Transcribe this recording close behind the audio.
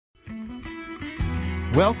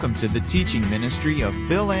Welcome to the teaching ministry of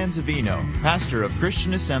Bill Anzavino, pastor of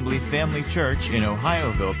Christian Assembly Family Church in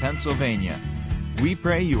Ohioville, Pennsylvania. We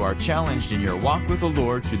pray you are challenged in your walk with the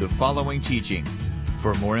Lord through the following teaching.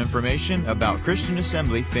 For more information about Christian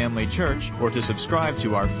Assembly Family Church or to subscribe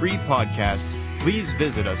to our free podcasts, please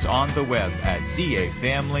visit us on the web at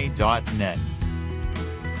cafamily.net.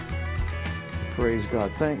 Praise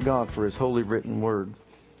God. Thank God for His holy written word.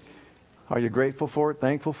 Are you grateful for it?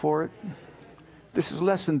 Thankful for it? This is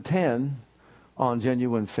lesson 10 on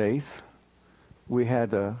genuine faith. We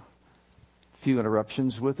had a few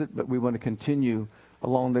interruptions with it, but we want to continue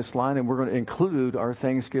along this line, and we're going to include our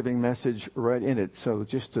Thanksgiving message right in it. So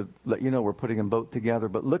just to let you know, we're putting them both together.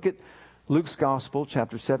 But look at Luke's Gospel,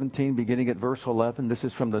 chapter 17, beginning at verse 11. This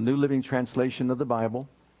is from the New Living Translation of the Bible.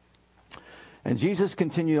 And Jesus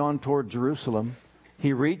continued on toward Jerusalem.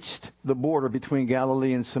 He reached the border between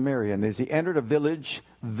Galilee and Samaria. And as he entered a village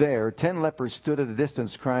there, 10 lepers stood at a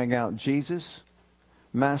distance crying out, "Jesus,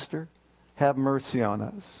 Master, have mercy on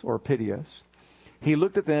us," or pity us. He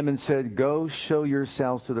looked at them and said, "Go show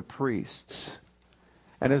yourselves to the priests."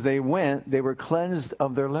 And as they went, they were cleansed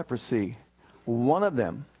of their leprosy. One of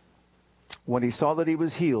them, when he saw that he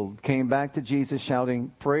was healed, came back to Jesus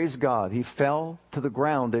shouting, "Praise God." He fell to the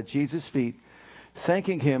ground at Jesus' feet,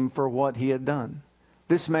 thanking him for what he had done.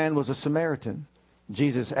 This man was a Samaritan.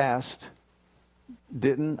 Jesus asked,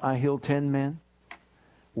 "Didn't I heal 10 men?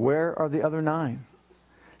 Where are the other 9?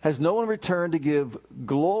 Has no one returned to give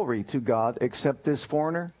glory to God except this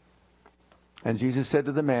foreigner?" And Jesus said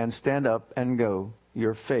to the man, "Stand up and go.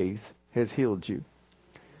 Your faith has healed you."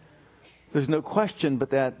 There's no question but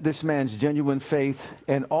that this man's genuine faith,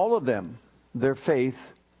 and all of them, their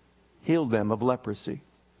faith, healed them of leprosy.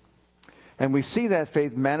 And we see that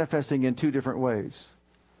faith manifesting in 2 different ways.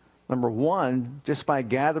 Number one, just by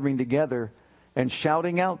gathering together and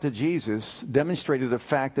shouting out to Jesus, demonstrated the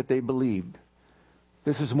fact that they believed.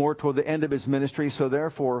 This is more toward the end of his ministry, so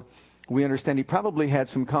therefore we understand he probably had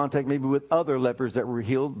some contact maybe with other lepers that were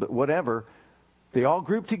healed, but whatever. They all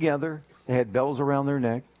grouped together. They had bells around their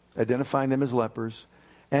neck, identifying them as lepers.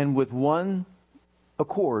 And with one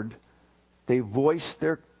accord, they voiced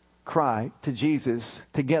their cry to Jesus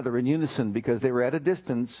together in unison because they were at a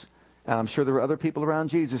distance. And I'm sure there were other people around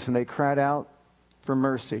Jesus, and they cried out for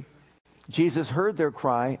mercy. Jesus heard their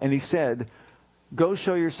cry, and he said, "Go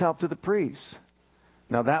show yourself to the priests."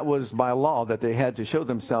 Now, that was by law that they had to show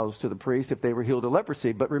themselves to the priest if they were healed of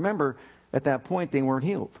leprosy. But remember, at that point, they weren't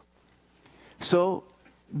healed. So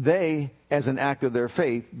they, as an act of their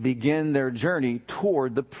faith, begin their journey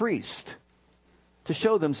toward the priest to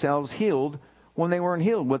show themselves healed when they weren't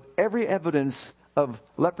healed, with every evidence of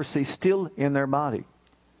leprosy still in their body.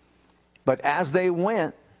 But as they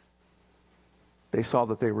went, they saw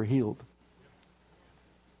that they were healed.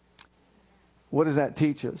 What does that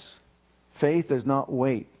teach us? Faith does not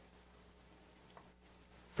wait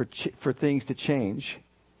for things to change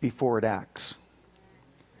before it acts.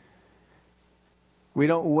 We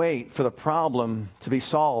don't wait for the problem to be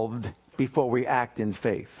solved before we act in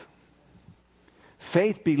faith.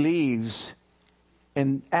 Faith believes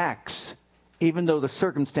and acts even though the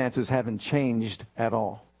circumstances haven't changed at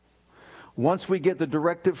all. Once we get the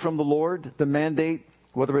directive from the Lord, the mandate,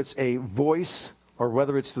 whether it's a voice or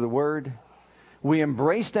whether it's through the Word, we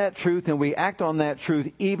embrace that truth and we act on that truth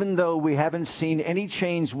even though we haven't seen any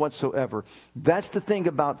change whatsoever. That's the thing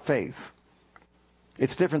about faith.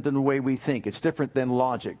 It's different than the way we think. It's different than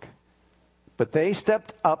logic. But they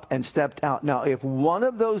stepped up and stepped out. Now, if one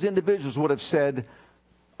of those individuals would have said,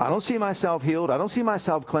 "I don't see myself healed. I don't see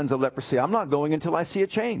myself cleansed of leprosy. I'm not going until I see a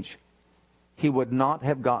change," he would not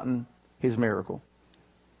have gotten his miracle.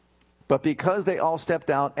 But because they all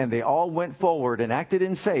stepped out and they all went forward and acted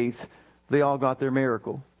in faith, they all got their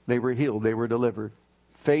miracle. They were healed. They were delivered.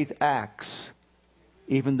 Faith acts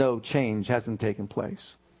even though change hasn't taken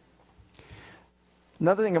place.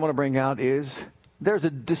 Another thing I want to bring out is there's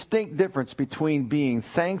a distinct difference between being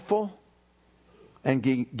thankful and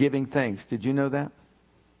giving thanks. Did you know that?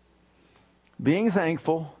 Being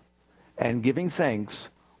thankful and giving thanks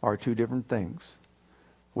are 2 different things.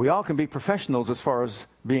 We all can be professionals as far as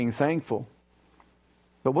being thankful.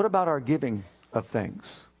 But what about our giving of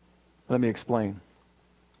thanks? Let me explain.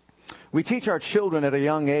 We teach our children at a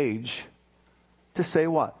young age to say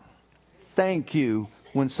what? Thank you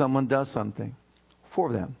when someone does something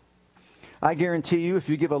for them. I guarantee you, if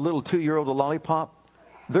you give a little 2-year-old a lollipop,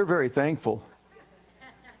 they're very thankful.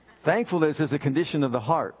 Thankfulness is a condition of the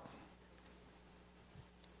heart.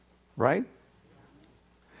 Right?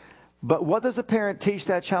 But what does a parent teach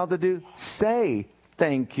that child to do? Say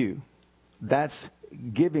thank you. That's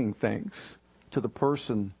giving thanks to the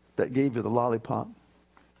person that gave you the lollipop.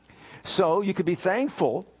 So you could be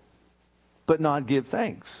thankful, but not give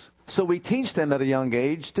thanks. So we teach them at a young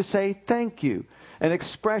age to say thank you. An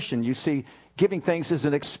expression. You see, giving thanks is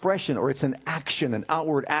an expression, or it's an action, an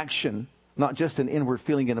outward action, not just an inward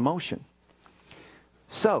feeling and emotion.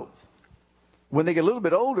 So, when they get a little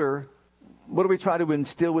bit older, what do we try to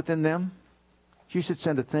instill within them? You should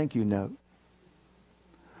send a thank you note.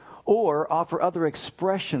 Or offer other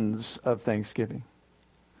expressions of thanksgiving.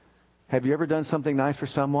 Have you ever done something nice for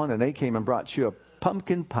someone and they came and brought you a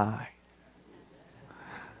pumpkin pie?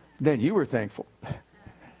 Then you were thankful.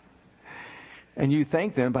 And you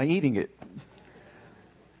thanked them by eating it.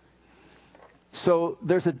 So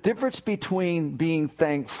there's a difference between being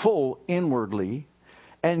thankful inwardly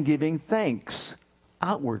and giving thanks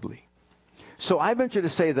outwardly. So I venture to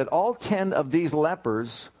say that all 10 of these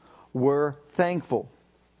lepers were thankful.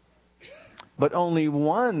 But only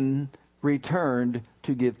one returned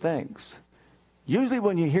to give thanks. Usually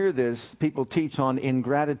when you hear this, people teach on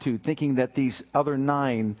ingratitude, thinking that these other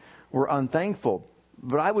 9 were unthankful.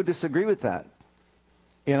 But I would disagree with that.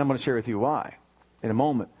 And I'm going to share with you why in a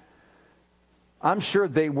moment. I'm sure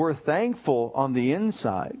they were thankful on the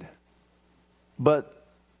inside, but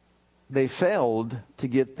they failed to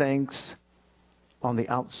give thanks on the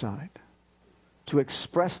outside, to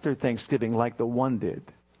express their thanksgiving like the one did.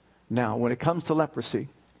 Now, when it comes to leprosy,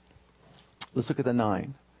 let's look at the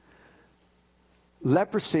 9.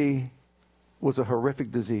 Leprosy was a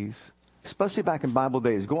horrific disease, especially back in Bible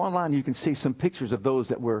days. Go online, you can see some pictures of those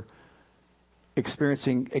that were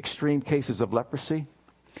experiencing extreme cases of leprosy.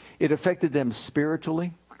 It affected them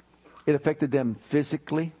spiritually. It affected them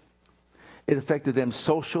physically. It affected them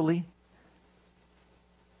socially.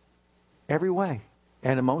 Every way.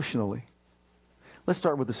 And emotionally. Let's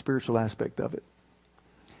start with the spiritual aspect of it.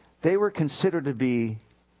 They were considered to be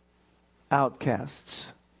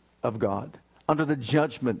outcasts of God, under the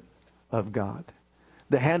judgment of God.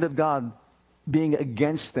 The hand of God being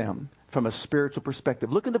against them from a spiritual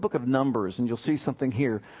perspective. Look in the book of Numbers and you'll see something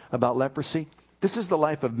here about leprosy. This is the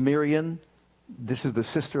life of Miriam. This is the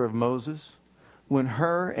sister of Moses. When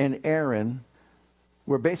her and Aaron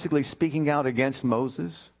were basically speaking out against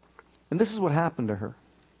Moses. And this is what happened to her.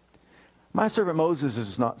 My servant Moses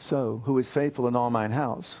is not so, who is faithful in all mine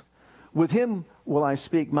house. With him will I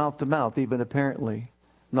speak mouth to mouth, even apparently,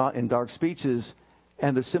 not in dark speeches,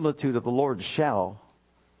 and the similitude of the Lord shall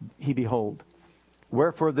he behold.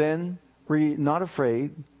 Wherefore then were ye not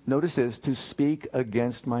afraid, notice this, to speak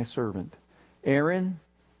against my servant? Aaron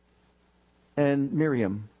and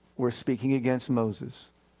Miriam were speaking against Moses.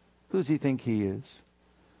 Who does he think he is?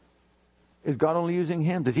 Is God only using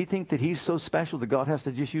him? Does he think that he's so special that God has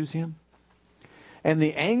to just use him? And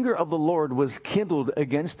the anger of the Lord was kindled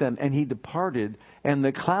against them, and he departed, and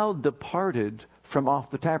the cloud departed from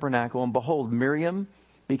off the tabernacle, and behold, Miriam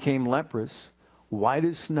became leprous, white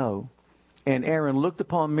as snow. And Aaron looked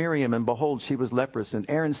upon Miriam, and behold, she was leprous. And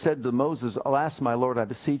Aaron said to Moses, Alas, my Lord, I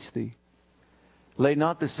beseech thee, lay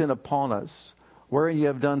not the sin upon us, wherein ye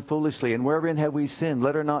have done foolishly, and wherein have we sinned?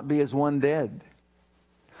 Let her not be as one dead,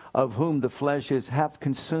 of whom the flesh is half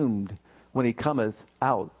consumed when he cometh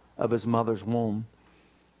out of his mother's womb.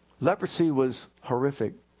 Leprosy was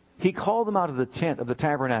horrific. He called them out of the tent of the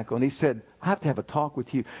tabernacle, and he said, I have to have a talk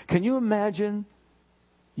with you. Can you imagine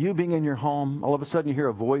you being in your home, all of a sudden you hear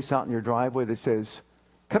a voice out in your driveway that says,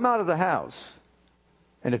 come out of the house.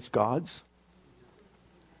 And it's God's.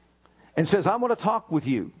 And says, I want to talk with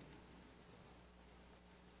you.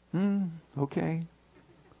 Okay.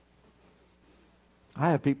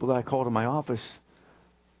 I have people that I call to my office,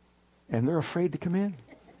 and they're afraid to come in.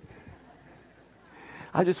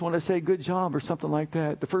 I just want to say good job or something like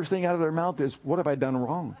that. The first thing out of their mouth is, what have I done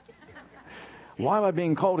wrong? Why am I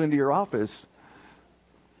being called into your office?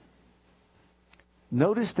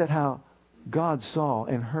 Notice that how God saw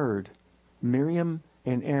and heard Miriam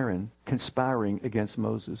and Aaron conspiring against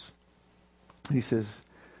Moses. He says,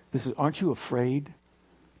 aren't you afraid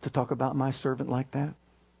to talk about my servant like that?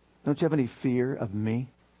 Don't you have any fear of me?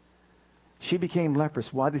 She became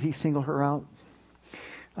leprous. Why did he single her out?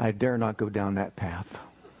 I dare not go down that path.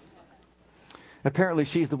 Apparently,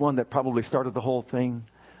 she's the one that probably started the whole thing.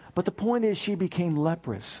 But the point is, she became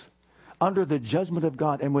leprous under the judgment of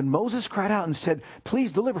God. And when Moses cried out and said,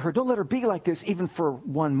 please deliver her, don't let her be like this even for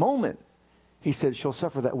one moment, he said, she'll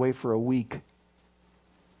suffer that way for a week.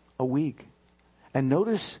 A week. And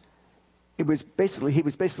notice, he was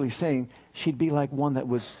basically saying she'd be like one that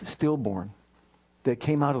was stillborn, that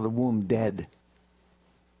came out of the womb dead.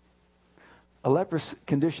 A leprous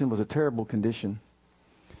condition was a terrible condition.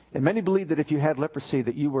 And many believe that if you had leprosy,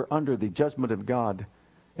 that you were under the judgment of God,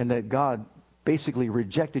 and that God basically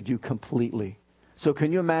rejected you completely. So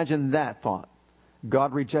can you imagine that thought?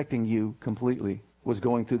 God rejecting you completely was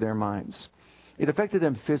going through their minds. It affected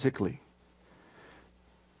them physically.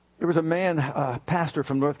 There was a man, a pastor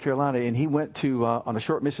from North Carolina, and he went to on a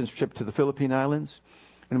short mission trip to the Philippine Islands.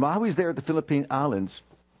 And while he was there at the Philippine Islands,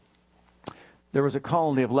 there was a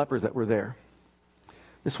colony of lepers that were there.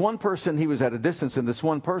 This one person, he was at a distance, and this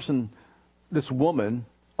one person, this woman,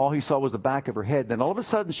 all he saw was the back of her head. Then all of a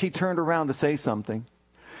sudden, she turned around to say something.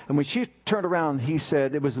 And when she turned around, he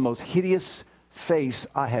said, it was the most hideous face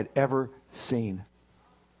I had ever seen.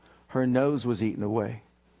 Her nose was eaten away.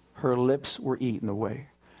 Her lips were eaten away.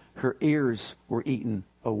 Her ears were eaten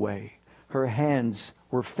away. Her hands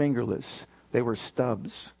were fingerless. They were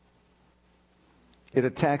stubs. It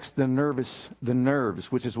attacks the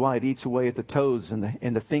nerves, which is why it eats away at the toes and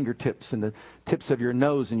the fingertips and the tips of your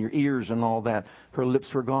nose and your ears and all that. Her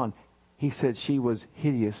lips were gone. He said she was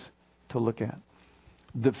hideous to look at.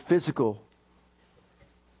 The physical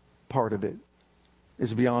part of it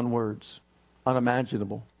is beyond words,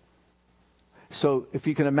 unimaginable. So if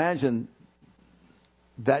you can imagine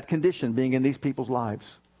that condition being in these people's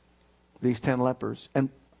lives, these 10 lepers, and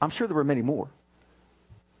I'm sure there were many more.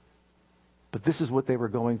 But this is what they were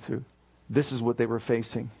going through. This is what they were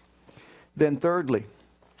facing. Then thirdly,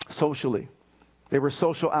 socially, they were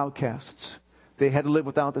social outcasts. They had to live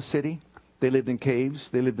without the city. They lived in caves.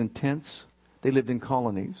 They lived in tents. They lived in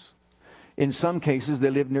colonies. In some cases,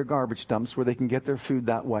 they lived near garbage dumps where they can get their food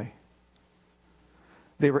that way.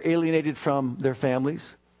 They were alienated from their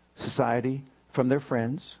families, society, from their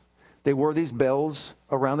friends. They wore these bells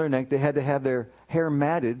around their neck. They had to have their hair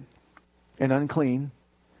matted and unclean.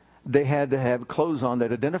 They had to have clothes on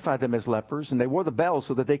that identified them as lepers, and they wore the bells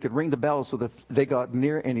so that they could ring the bells so that if they got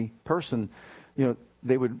near any person,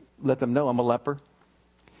 they would let them know, I'm a leper.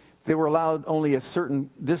 They were allowed only a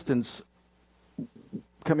certain distance,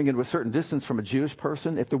 coming into a certain distance from a Jewish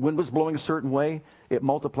person. If the wind was blowing a certain way, it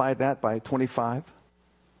multiplied that by 25.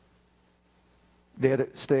 They had to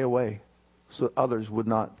stay away so others would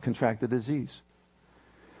not contract the disease.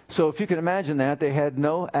 So if you can imagine that, they had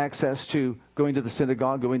no access to going to the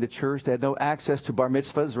synagogue, going to church. They had no access to bar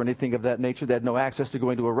mitzvahs or anything of that nature. They had no access to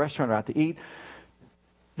going to a restaurant or out to eat.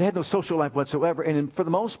 They had no social life whatsoever. And for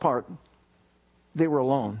the most part, they were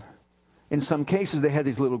alone. In some cases, they had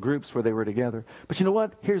these little groups where they were together. But you know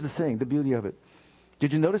what? Here's the thing, the beauty of it.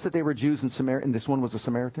 Did you notice that they were Jews and Samaritan? This one was a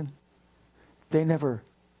Samaritan. They never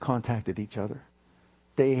contacted each other.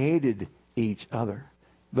 They hated each other.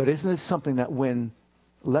 But isn't it something that when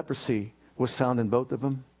leprosy was found in both of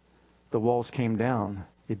them, the walls came down.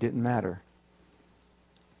 It didn't matter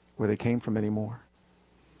where they came from anymore.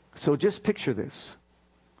 So just picture this.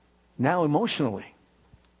 Now emotionally.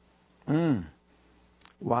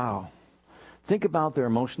 Wow. Think about their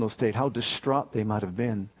emotional state, how distraught they might have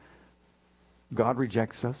been. God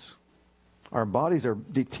rejects us. Our bodies are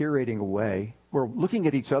deteriorating away. We're looking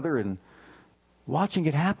at each other and watching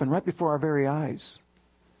it happen right before our very eyes.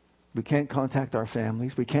 We can't contact our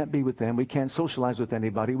families. We can't be with them. We can't socialize with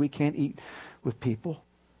anybody. We can't eat with people.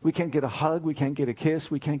 We can't get a hug. We can't get a kiss.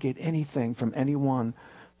 We can't get anything from anyone.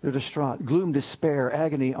 They're distraught. Gloom, despair,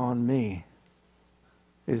 agony on me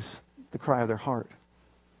is the cry of their heart.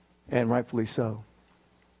 And rightfully so.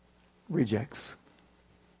 Rejects.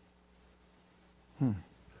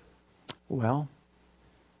 Well,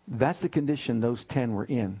 that's the condition those 10 were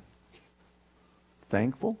in.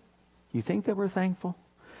 Thankful? You think they were thankful?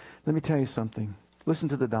 Let me tell you something. Listen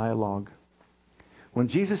to the dialogue. When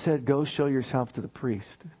Jesus said, go show yourself to the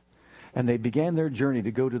priest, and they began their journey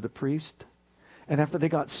to go to the priest, and after they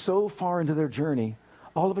got so far into their journey,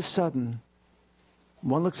 all of a sudden,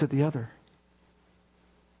 one looks at the other.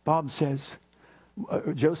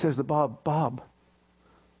 Joe says to Bob,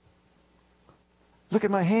 look at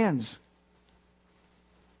my hands.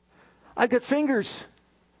 I've got fingers.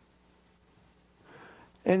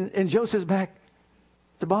 And Joe says back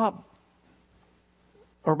to Bob,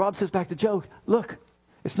 or Bob says back to Joe, look,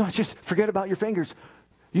 it's not just forget about your fingers.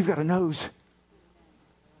 You've got a nose.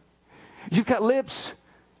 You've got lips.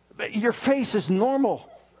 Your face is normal.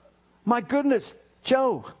 My goodness,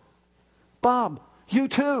 Joe, Bob, you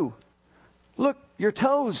too. Look, your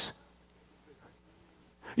toes.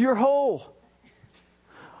 You're whole.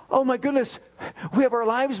 Oh my goodness, we have our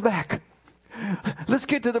lives back. Let's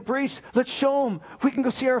get to the priest. Let's show them. We can go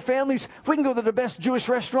see our families. We can go to the best Jewish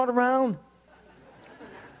restaurant around.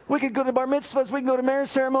 We could go to bar mitzvahs. We can go to marriage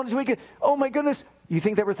ceremonies. Oh my goodness. You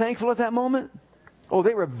think they were thankful at that moment? Oh,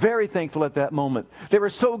 they were very thankful at that moment. They were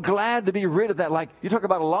so glad to be rid of that. Like, you talk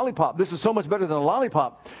about a lollipop. This is so much better than a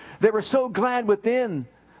lollipop. They were so glad within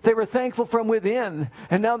They were thankful from within,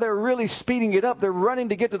 and now they're really speeding it up. They're running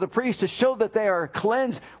to get to the priest to show that they are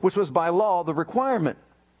cleansed, which was by law the requirement.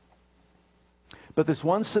 But this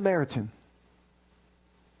one Samaritan,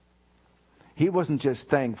 he wasn't just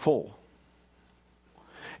thankful.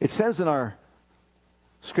 It says in our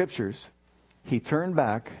scriptures, he turned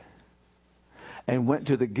back and went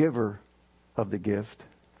to the giver of the gift,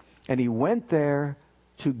 and he went there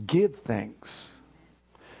to give thanks.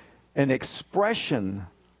 An expression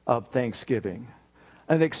of thanksgiving,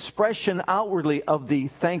 an expression outwardly of the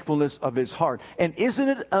thankfulness of his heart. And isn't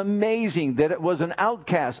it amazing that it was an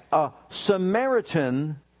outcast, a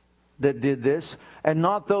Samaritan, that did this, and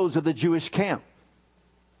not those of the Jewish camp?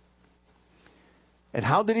 And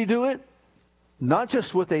how did he do it? Not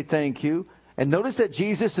just with a thank you. And notice that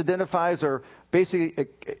Jesus identifies, or basically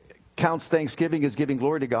counts thanksgiving as giving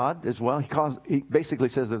glory to God as well. He basically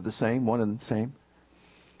says they're the same, one and the same.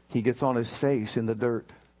 He gets on his face in the dirt,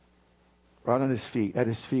 right on his feet, at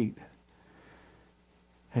his feet.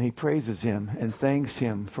 And he praises him and thanks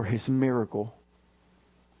him for his miracle.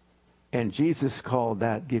 And Jesus called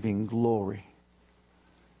that giving glory.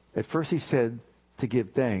 At first he said to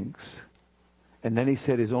give thanks. And then he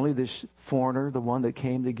said, is only this foreigner the one that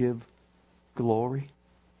came to give glory?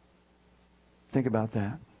 Think about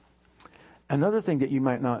that. Another thing that you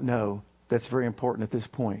might not know that's very important at this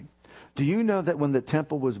point. Do you know that when the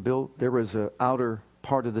temple was built, there was an outer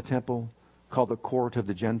part of the temple called the court of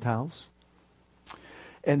the Gentiles?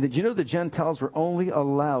 And did you know the Gentiles were only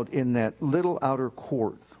allowed in that little outer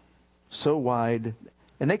court, so wide,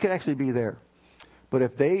 and they could actually be there. But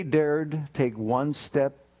if they dared take one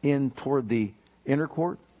step in toward the inner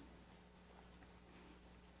court,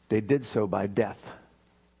 they did so by death.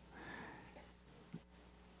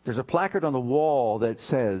 There's a placard on the wall that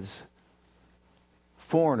says,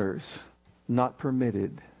 foreigners not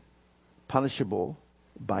permitted, punishable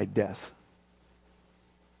by death.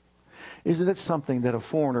 Isn't it something that a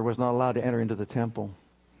foreigner was not allowed to enter into the temple?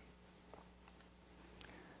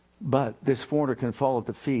 But this foreigner can fall at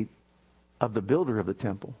the feet of the builder of the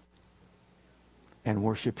temple and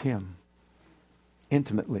worship him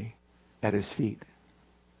intimately at his feet.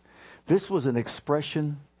 This was an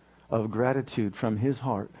expression of gratitude from his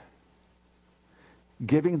heart,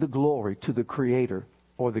 giving the glory to the Creator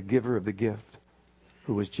or the giver of the gift,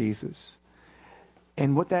 who was Jesus.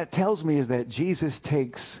 And what that tells me is that Jesus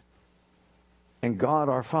takes, and God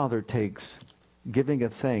our Father takes, giving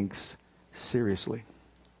of thanks seriously.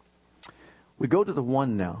 We go to the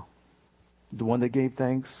one now, the one that gave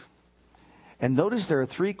thanks. And notice there are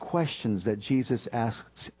 3 questions that Jesus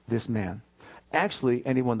asks this man. Actually,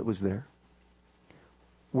 anyone that was there.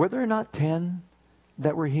 Were there not 10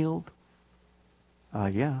 that were healed?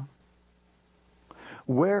 Yeah.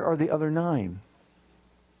 Where are the other 9?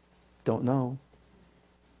 Don't know.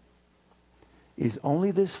 Is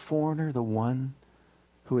only this foreigner the one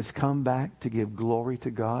who has come back to give glory to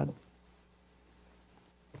God?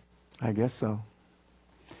 I guess so.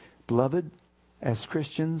 Beloved, as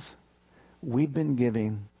Christians, we've been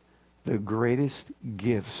giving the greatest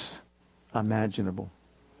gifts imaginable.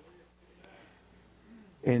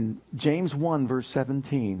 In James 1, verse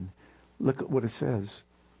 17, look at what it says.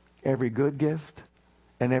 Every good gift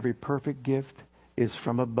and every perfect gift is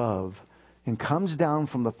from above and comes down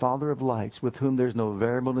from the Father of lights, with whom there's no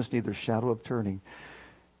variableness, neither shadow of turning.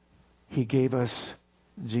 He gave us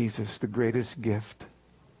Jesus, the greatest gift.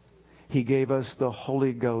 He gave us the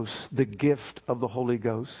Holy Ghost, the gift of the Holy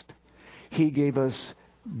Ghost. He gave us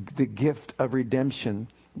the gift of redemption,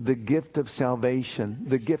 the gift of salvation,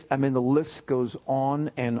 the gift, the list goes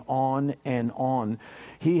on and on and on.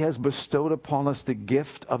 He has bestowed upon us the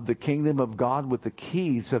gift of the kingdom of God with the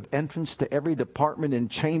keys of entrance to every department and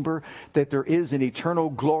chamber that there is in eternal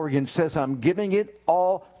glory, and says, I'm giving it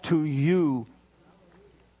all to you.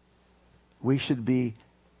 We should be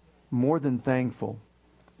more than thankful.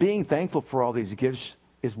 Being thankful for all these gifts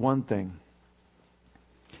is one thing.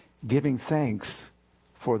 Giving thanks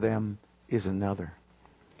for them is another.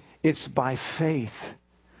 It's by faith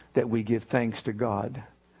that we give thanks to God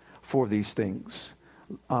for these things.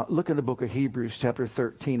 Look in the book of Hebrews chapter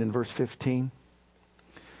 13 and verse 15.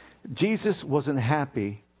 Jesus wasn't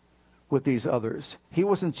happy with these others. He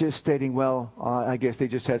wasn't just stating, well, I guess they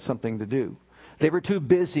just had something to do. They were too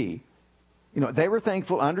busy. They were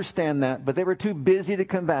thankful, I understand that, but they were too busy to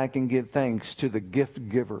come back and give thanks to the gift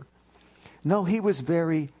giver. No, he was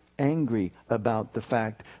very angry about the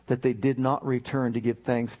fact that they did not return to give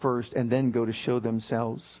thanks first and then go to show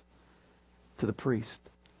themselves to the priest.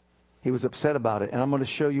 He was upset about it, and I'm going to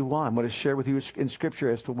show you why. I'm going to share with you in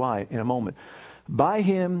Scripture as to why in a moment. By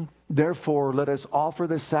him, therefore, let us offer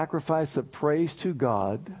the sacrifice of praise to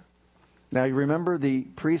God. Now, you remember the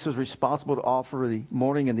priest was responsible to offer the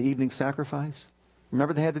morning and the evening sacrifice?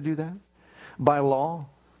 Remember they had to do that? By law.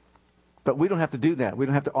 But we don't have to do that. We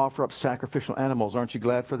don't have to offer up sacrificial animals. Aren't you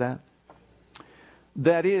glad for that?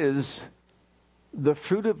 That is the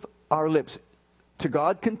fruit of our lips. To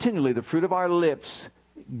God continually, the fruit of our lips,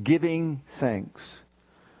 giving thanks.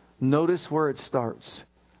 Notice where it starts.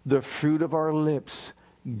 The fruit of our lips,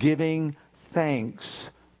 giving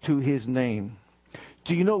thanks to his name.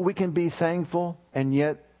 Do you know we can be thankful and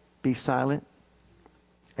yet be silent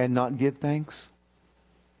and not give thanks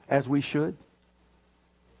as we should?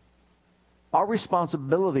 Our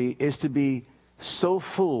responsibility is to be so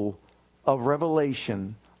full of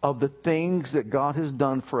revelation of the things that God has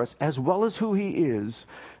done for us, as well as who he is,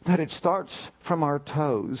 that it starts from our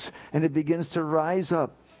toes and it begins to rise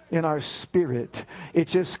up in our spirit. It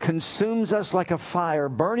just consumes us like a fire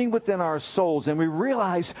burning within our souls, and we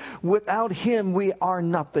realize without him we are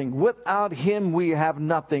nothing. Without him we have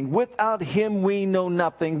nothing. Without him we know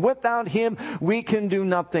nothing. Without him we can do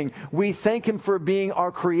nothing. We thank him for being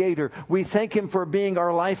our creator. We thank him for being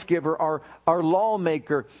our life giver, our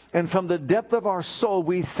lawmaker. And from the depth of our soul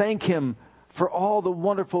we thank him for all the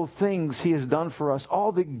wonderful things he has done for us,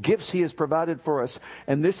 all the gifts he has provided for us.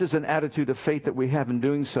 And this is an attitude of faith that we have in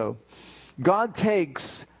doing so. God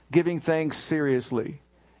takes giving thanks seriously.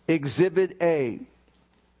 Exhibit A,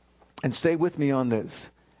 and stay with me on this.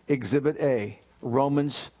 Exhibit A,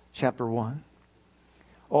 Romans chapter 1.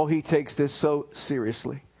 Oh, he takes this so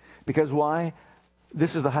seriously. Because why?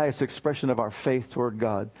 This is the highest expression of our faith toward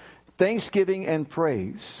God. Thanksgiving and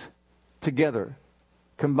praise together,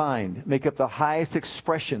 combined, make up the highest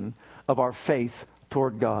expression of our faith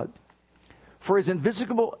toward God. For his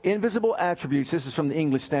invisible attributes, this is from the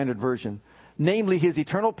English Standard Version, namely his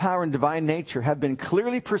eternal power and divine nature, have been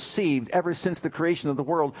clearly perceived ever since the creation of the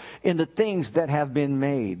world in the things that have been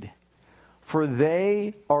made. For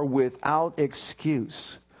they are without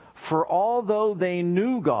excuse. For although they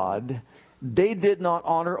knew God, they did not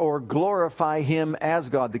honor or glorify him as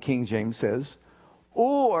God, the King James says,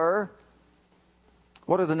 or...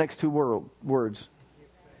 what are the next two words?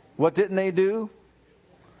 What didn't they do?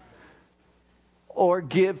 Or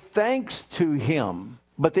give thanks to him.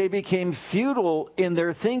 But they became futile in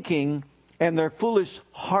their thinking, and their foolish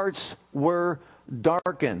hearts were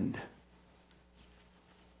darkened.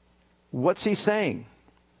 What's he saying?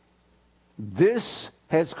 This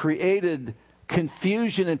has created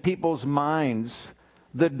confusion in people's minds.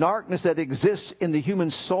 The darkness that exists in the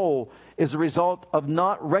human soul is a result of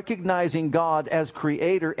not recognizing God as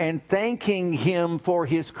creator and thanking him for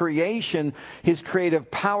his creation, his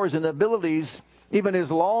creative powers and abilities, even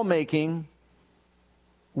his lawmaking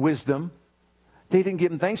wisdom. They didn't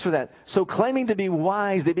give him thanks for that. So claiming to be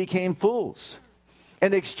wise, they became fools.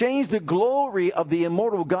 And they exchanged the glory of the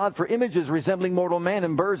immortal God for images resembling mortal man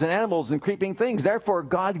and birds and animals and creeping things. Therefore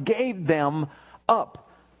God gave them up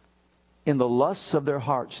in the lusts of their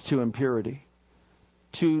hearts to impurity,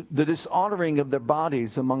 to the dishonoring of their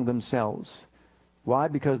bodies among themselves. Why?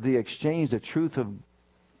 Because they exchanged the truth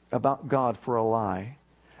about God for a lie,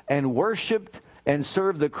 and worshipped and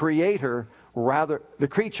served the creature rather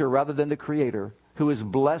than the Creator, who is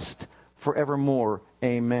blessed forevermore.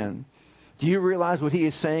 Amen. Do you realize what he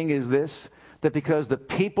is saying is this? That because the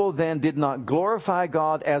people then did not glorify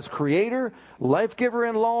God as Creator, life giver,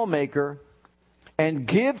 and lawmaker, and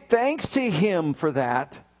give thanks to him for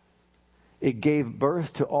that, it gave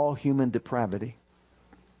birth to all human depravity.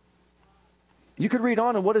 You could read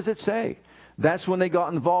on, and what does it say? That's when they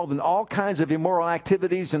got involved in all kinds of immoral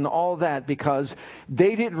activities and all that, because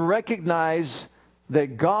they didn't recognize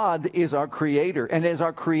that God is our Creator. And as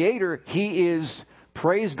our Creator, he is,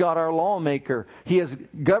 praise God, our lawmaker. He has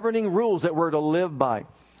governing rules that we're to live by.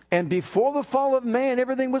 And before the fall of man,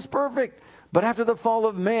 everything was perfect. But after the fall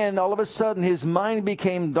of man, all of a sudden his mind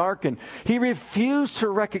became darkened. He refused to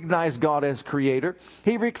recognize God as Creator.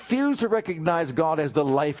 He refused to recognize God as the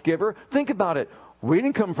life giver. Think about it. We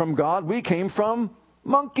didn't come from God. We came from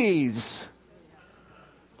monkeys.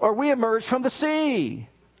 Or we emerged from the sea.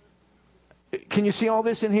 Can you see all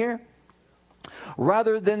this in here?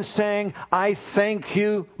 Rather than saying, I thank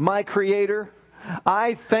you, my Creator.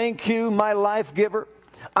 I thank you, my life giver.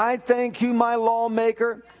 I thank you, my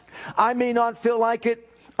lawmaker. I may not feel like it.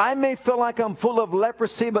 I may feel like I'm full of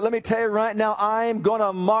leprosy, but let me tell you right now, I'm going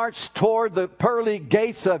to march toward the pearly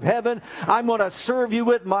gates of heaven. I'm going to serve you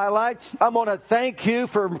with my life. I'm going to thank you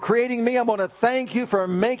for creating me. I'm going to thank you for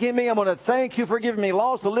making me. I'm going to thank you for giving me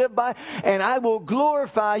laws to live by. And I will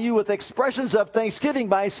glorify you with expressions of thanksgiving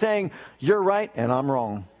by saying, you're right and I'm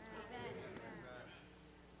wrong.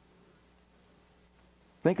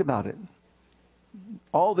 Think about it.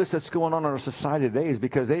 All this that's going on in our society today is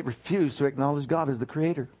because they refuse to acknowledge God as the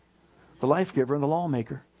creator, the life giver, and the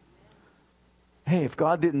lawmaker. Hey, if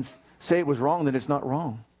God didn't say it was wrong, then it's not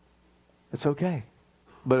wrong. It's okay.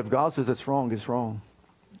 But if God says it's wrong, it's wrong.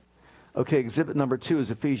 Okay, exhibit number 2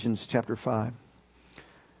 is Ephesians chapter 5.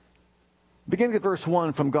 Beginning at verse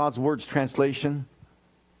 1 from God's Word's translation.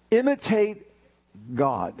 Imitate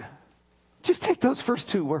God. Just take those first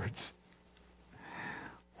 2 words.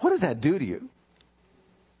 What does that do to you?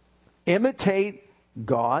 Imitate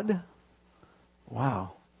God?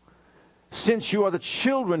 Wow. Since you are the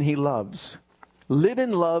children He loves, live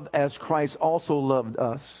in love as Christ also loved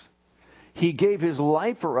us. He gave His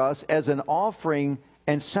life for us as an offering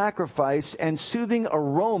and sacrifice and soothing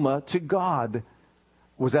aroma to God.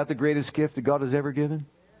 Was that the greatest gift that God has ever given?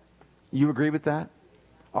 You agree with that?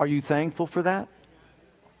 Are you thankful for that?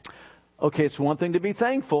 Okay, it's one thing to be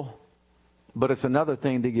thankful, but it's another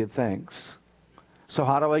thing to give thanks. So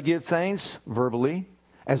how do I give thanks? Verbally,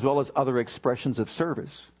 as well as other expressions of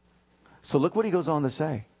service. So look what he goes on to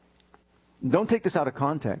say. Don't take this out of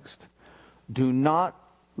context. Do not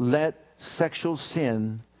let sexual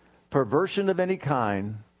sin, perversion of any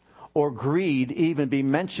kind, or greed even be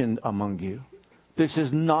mentioned among you. This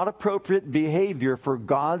is not appropriate behavior for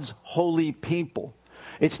God's holy people.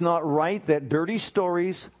 It's not right that dirty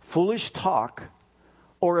stories, foolish talk,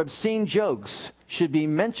 or obscene jokes should be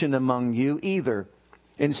mentioned among you either.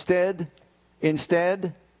 Instead,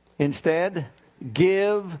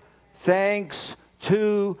 give thanks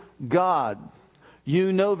to God.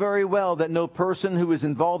 You know very well that no person who is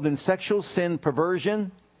involved in sexual sin,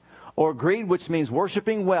 perversion, or greed, which means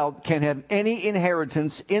worshiping wealth, can have any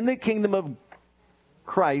inheritance in the kingdom of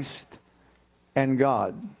Christ and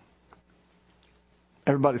God.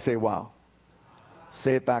 Everybody say wow.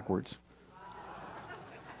 Say it backwards.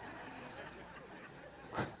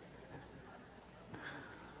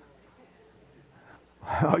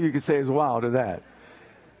 All you can say is wow to that.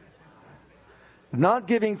 Not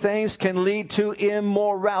giving thanks can lead to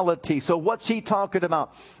immorality. So what's he talking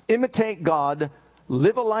about? Imitate God.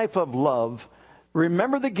 Live a life of love.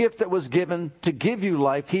 Remember the gift that was given to give you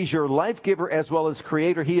life. He's your life giver as well as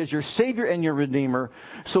creator. He is your Savior and your Redeemer.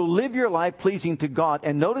 So live your life pleasing to God.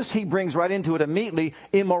 And notice he brings right into it immediately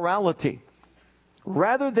immorality.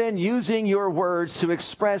 Rather than using your words to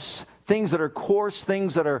express things that are coarse,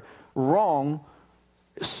 things that are wrong,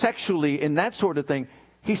 sexually and that sort of thing,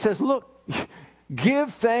 he says, look,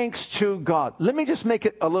 give thanks to God. Let me just make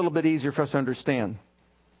it a little bit easier for us to understand.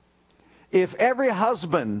 If every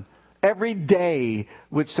husband every day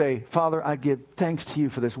would say, Father, I give thanks to you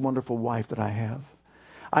for this wonderful wife that I have.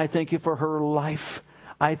 I thank you for her life.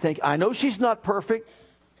 I know she's not perfect.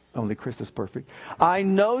 Only Krista's perfect. I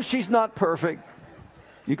know she's not perfect.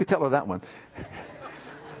 You could tell her that one.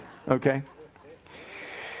 Okay?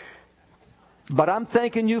 But I'm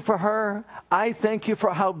thanking you for her. I thank you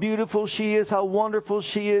for how beautiful she is, how wonderful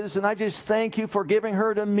she is. And I just thank you for giving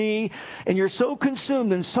her to me. And you're so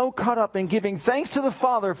consumed and so caught up in giving thanks to the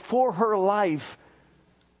Father for her life.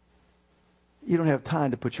 You don't have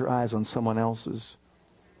time to put your eyes on someone else's.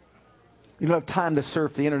 You don't have time to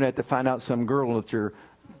surf the internet to find out some girl that you're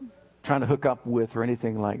trying to hook up with or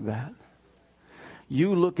anything like that.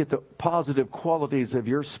 You look at the positive qualities of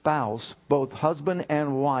your spouse, both husband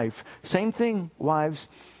and wife. Same thing, wives.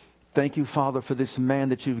 Thank you, Father, for this man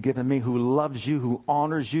that you've given me who loves you, who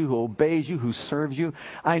honors you, who obeys you, who serves you.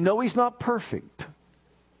 I know he's not perfect.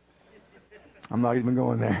 I'm not even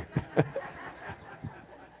going there.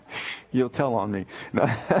 You'll tell on me.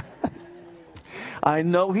 I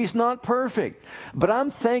know he's not perfect, but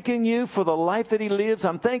I'm thanking you for the life that he lives.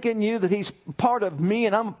 I'm thanking you that he's part of me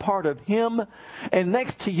and I'm a part of him. And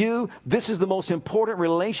next to you, this is the most important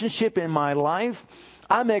relationship in my life.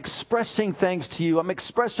 I'm expressing thanks to you. I'm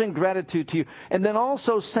expressing gratitude to you. And then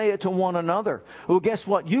also say it to one another. Well, guess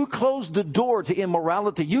what? You closed the door to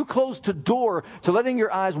immorality. You closed the door to letting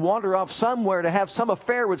your eyes wander off somewhere to have some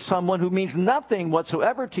affair with someone who means nothing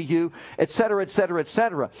whatsoever to you, etc., etc.,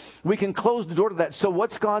 etc. We can close the door to that. So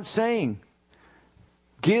what's God saying?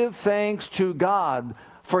 Give thanks to God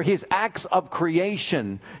for his acts of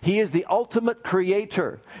creation. He is the ultimate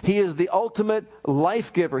creator. He is the ultimate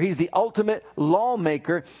life giver. He's the ultimate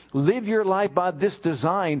lawmaker. Live your life by this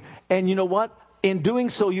design. And you know what? In doing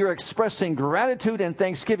so, you're expressing gratitude and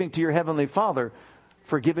thanksgiving to your Heavenly Father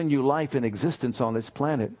for giving you life and existence on this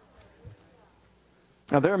planet.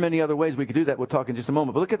 Now, there are many other ways we could do that. We'll talk in just a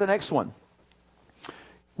moment. But look at the next one.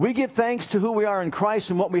 We give thanks to who we are in Christ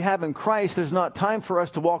and what we have in Christ. There's not time for us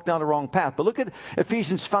to walk down the wrong path. But look at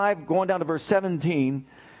Ephesians 5, going down to verse 17.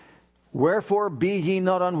 Wherefore be ye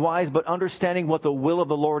not unwise, but understanding what the will of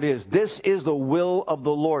the Lord is. This is the will of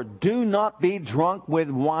the Lord. Do not be drunk with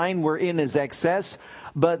wine wherein is excess,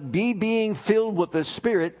 but be being filled with the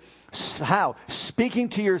Spirit. How? Speaking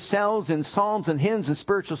to yourselves in psalms and hymns and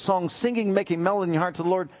spiritual songs, singing, making melody in your heart to the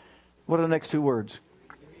Lord. What are the next two words?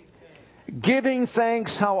 Giving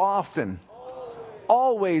thanks how often?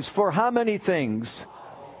 Always. For how many things?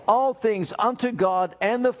 All things unto God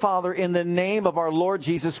and the Father in the name of our Lord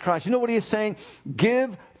Jesus Christ. You know what he is saying?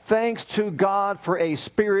 Give thanks to God for a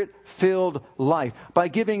Spirit-filled life. By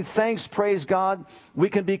giving thanks, praise God, we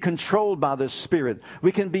can be controlled by the Spirit.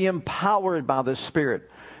 We can be empowered by the Spirit.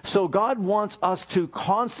 So God wants us to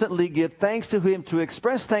constantly give thanks to Him, to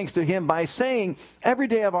express thanks to Him by saying every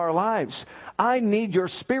day of our lives, I need your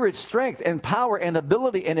Spirit's strength and power and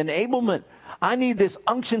ability and enablement. I need this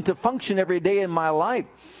unction to function every day in my life.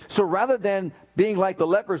 So rather than being like the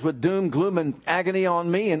lepers with doom, gloom, and agony on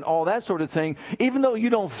me and all that sort of thing, even though you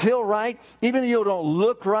don't feel right, even though you don't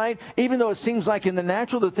look right, even though it seems like in the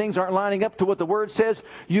natural the things aren't lining up to what the Word says,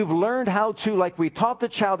 you've learned how to, like we taught the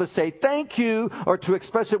child, to say thank you, or to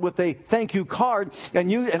express it with a thank you card,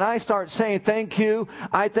 and I start saying thank you,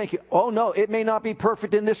 I thank you. Oh no, it may not be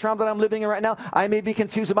perfect in this realm that I'm living in right now. I may be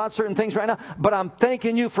confused about certain things right now, but I'm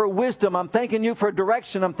thanking you for wisdom. I'm thanking you for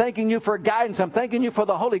direction. I'm thanking you for guidance. I'm thanking you for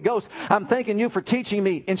the Holy Ghost. I'm thanking you for teaching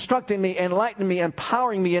me, instructing me, enlightening me,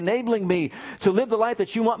 empowering me, enabling me to live the life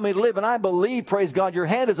that you want me to live. And I believe, praise God, your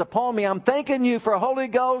hand is upon me. I'm thanking you for Holy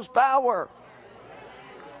Ghost power.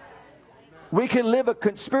 We can live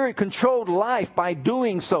a Spirit-controlled life by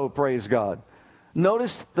doing so, praise God.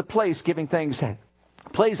 Notice the place giving thanks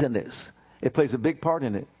plays in this. It plays a big part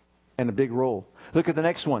in it and a big role. Look at the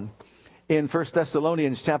next one. In 1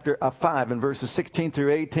 Thessalonians chapter 5 and verses 16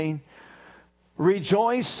 through 18.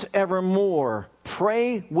 Rejoice evermore.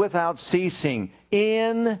 Pray without ceasing.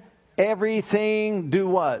 In everything do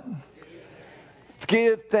what?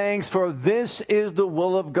 Give thanks, for this is the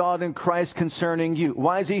will of God in Christ concerning you.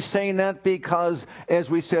 Why is he saying that? Because, as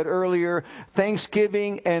we said earlier,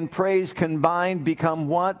 thanksgiving and praise combined become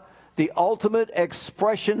what? The ultimate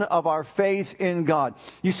expression of our faith in God.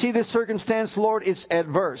 You see this circumstance, Lord, it's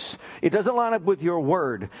adverse. It doesn't line up with your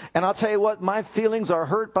word. And I'll tell you what, my feelings are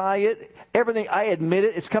hurt by it. Everything, I admit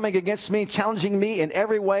it, it's coming against me, challenging me in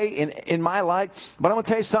every way in my life. But I'm going to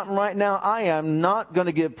tell you something right now. I am not going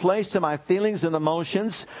to give place to my feelings and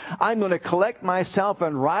emotions. I'm going to collect myself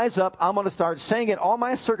and rise up. I'm going to start saying in all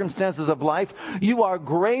my circumstances of life, you are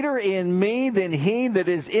greater in me than he that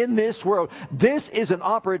is in this world. This is an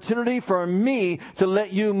opportunity for me to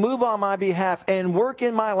let you move on my behalf and work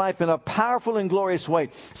in my life in a powerful and glorious way.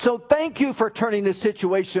 So thank you for turning this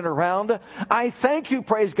situation around. I thank you,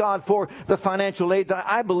 praise God, for the financial aid that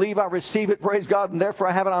I believe I receive it, praise God, and therefore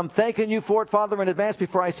I have it. I'm thanking you for it, Father, in advance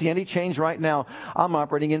before I see any change right now. I'm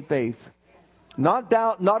operating in faith. Not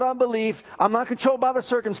doubt, not unbelief. I'm not controlled by the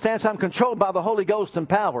circumstance. I'm controlled by the Holy Ghost and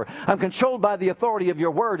power. I'm controlled by the authority of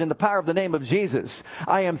your word and the power of the name of Jesus.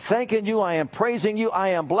 I am thanking you. I am praising you. I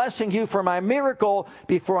am blessing you for my miracle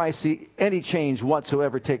before I see any change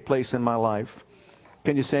whatsoever take place in my life.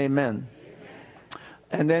 Can you say amen?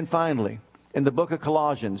 And then finally, in the book of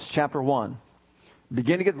Colossians, chapter 1,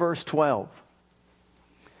 beginning at verse 12,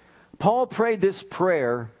 Paul prayed this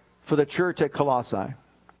prayer for the church at Colossae.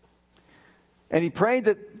 And he prayed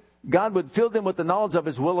that God would fill them with the knowledge of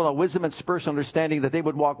his will and all wisdom and spiritual understanding, that they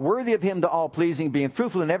would walk worthy of him to all pleasing, being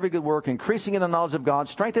fruitful in every good work, increasing in the knowledge of God,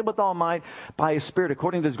 strengthened with all might by his Spirit,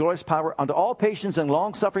 according to his glorious power, unto all patience and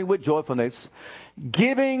long-suffering with joyfulness,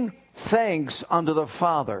 giving thanks unto the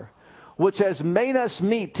Father, which has made us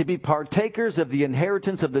meet to be partakers of the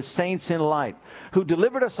inheritance of the saints in light, who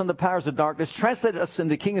delivered us from the powers of darkness, translated us in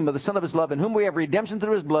the kingdom of the Son of his love, in whom we have redemption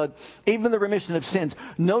through his blood, even the remission of sins.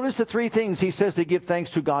 Notice the three things he says to give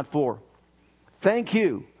thanks to God for. Thank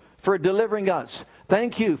you for delivering us.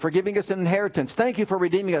 Thank you for giving us an inheritance. Thank you for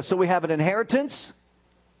redeeming us. So we have an inheritance.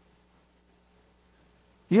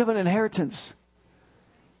 You have an inheritance.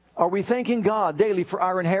 Are we thanking God daily for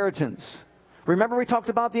our inheritance? Remember we talked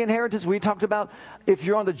about the inheritance? We talked about if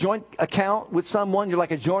you're on the joint account with someone, you're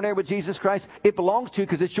like a joint heir with Jesus Christ. It belongs to you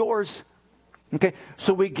because it's yours. Okay,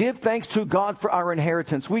 so we give thanks to God for our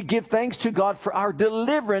inheritance. We give thanks to God for our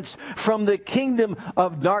deliverance from the kingdom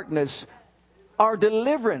of darkness. Our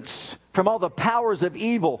deliverance from all the powers of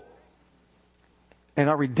evil. And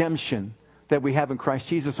our redemption that we have in Christ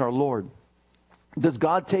Jesus our Lord. Does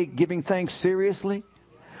God take giving thanks seriously?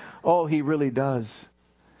 Oh, he really does.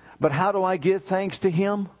 But how do I give thanks to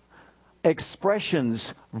him?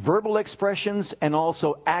 Expressions, verbal expressions, and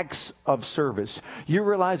also acts of service. You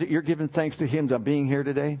realize that you're giving thanks to him by being here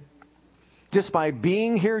today? just by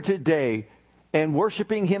being here today and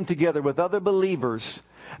worshiping Him together with other believers,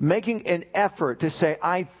 making an effort to say,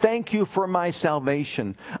 I thank you for my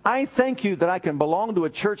salvation. I thank you that I can belong to a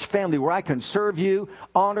church family where I can serve you,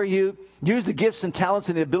 honor you, use the gifts and talents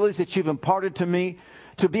and the abilities that you've imparted to me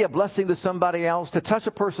to be a blessing to somebody else, to touch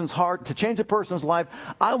a person's heart, to change a person's life.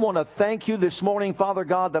 I want to thank you this morning, Father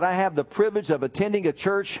God, that I have the privilege of attending a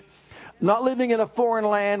church, not living in a foreign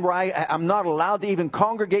land where I'm not allowed to even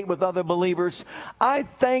congregate with other believers. I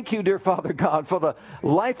thank you, dear Father God, for the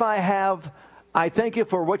life I have. I thank you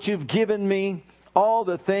for what you've given me, all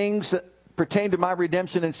the things that pertain to my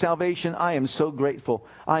redemption and salvation. I am so grateful.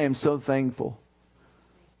 I am so thankful.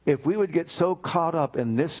 If we would get so caught up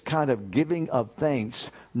in this kind of giving of thanks,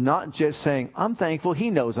 not just saying, I'm thankful, He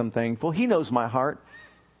knows I'm thankful, He knows my heart.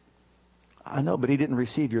 I know, but He didn't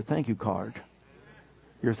receive your thank you card.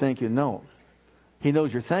 Your thank you note. He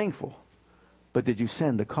knows you're thankful, but did you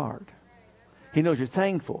send the card? He knows you're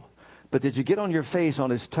thankful, but did you get on your face, on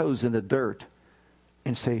His toes in the dirt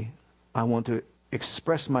and say, I want to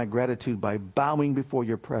express my gratitude by bowing before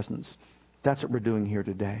your presence? That's what we're doing here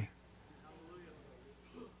today.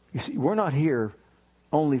 You see, we're not here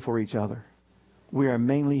only for each other. We are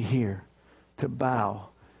mainly here to bow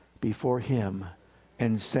before Him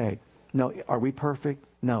and say, no, are we perfect?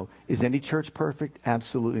 No. Is any church perfect?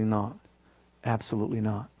 Absolutely not. Absolutely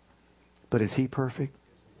not. But is He perfect?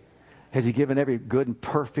 Has He given every good and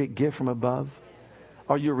perfect gift from above?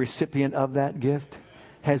 Are you a recipient of that gift?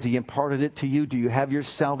 Has He imparted it to you? Do you have your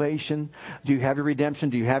salvation? Do you have your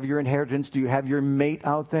redemption? Do you have your inheritance? Do you have your mate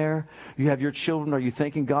out there? Do you have your children? Are you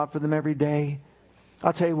thanking God for them every day?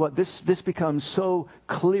 I'll tell you what, this becomes so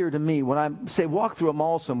clear to me when I say walk through a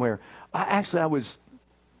mall somewhere. I was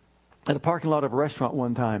at a parking lot of a restaurant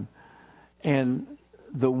one time, and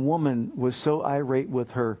the woman was so irate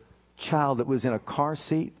with her child that was in a car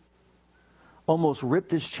seat, almost ripped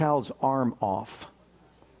this child's arm off,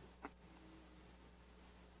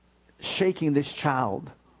 shaking this child.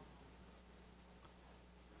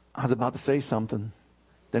 I was about to say something.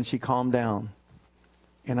 Then she calmed down.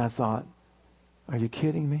 And I thought, are you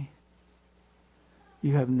kidding me?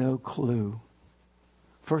 You have no clue.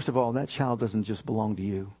 First of all, that child doesn't just belong to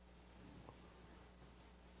you.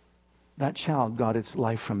 That child got its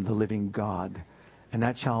life from the living God. And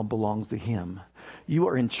that child belongs to Him. You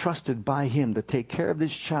are entrusted by Him to take care of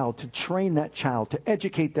this child, to train that child, to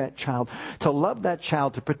educate that child, to love that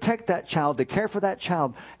child, to protect that child, to care for that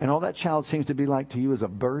child. And all that child seems to be like to you is a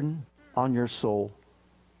burden on your soul.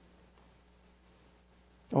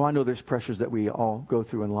 Oh, I know there's pressures that we all go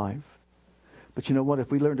through in life. But you know what?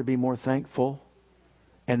 If we learn to be more thankful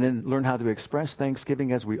and then learn how to express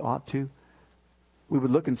thanksgiving as we ought to, we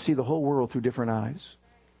would look and see the whole world through different eyes.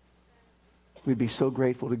 We'd be so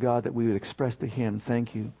grateful to God that we would express to Him,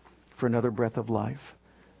 thank you for another breath of life.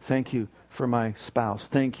 Thank you for my spouse.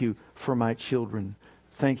 Thank you for my children.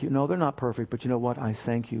 Thank you. No, they're not perfect, but you know what? I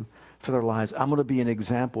thank you for their lives. I'm going to be an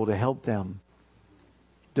example to help them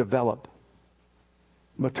develop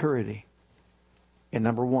maturity. And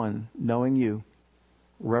number one, knowing you,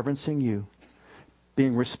 reverencing you,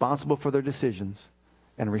 being responsible for their decisions,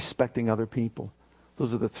 and respecting other people.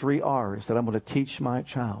 Those are the 3 R's that I'm going to teach my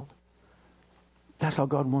child. That's how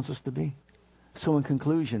God wants us to be. So in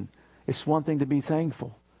conclusion, it's one thing to be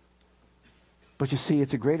thankful. But you see,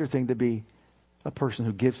 it's a greater thing to be a person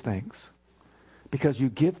who gives thanks. Because you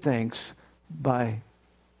give thanks by,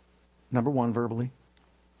 number one, verbally.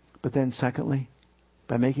 But then secondly,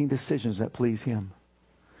 by making decisions that please Him.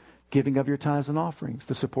 Giving of your tithes and offerings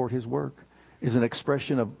to support His work is an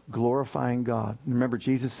expression of glorifying God. Remember,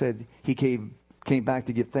 Jesus said He came back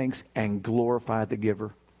to give thanks and glorify the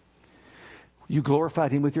giver. You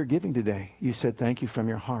glorified Him with your giving today. You said thank you from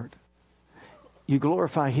your heart. You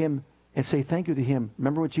glorify Him and say thank you to Him.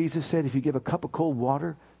 Remember what Jesus said? If you give a cup of cold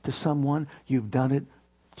water to someone, you've done it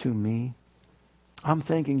to me. I'm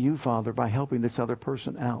thanking you, Father, by helping this other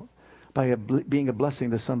person out, by being a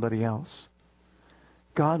blessing to somebody else.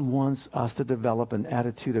 God wants us to develop an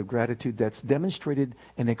attitude of gratitude that's demonstrated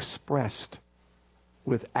and expressed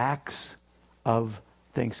with acts of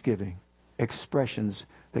thanksgiving, expressions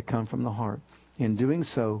that come from the heart. In doing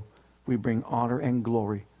so, we bring honor and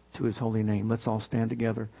glory to His holy name. Let's all stand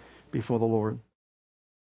together before the Lord.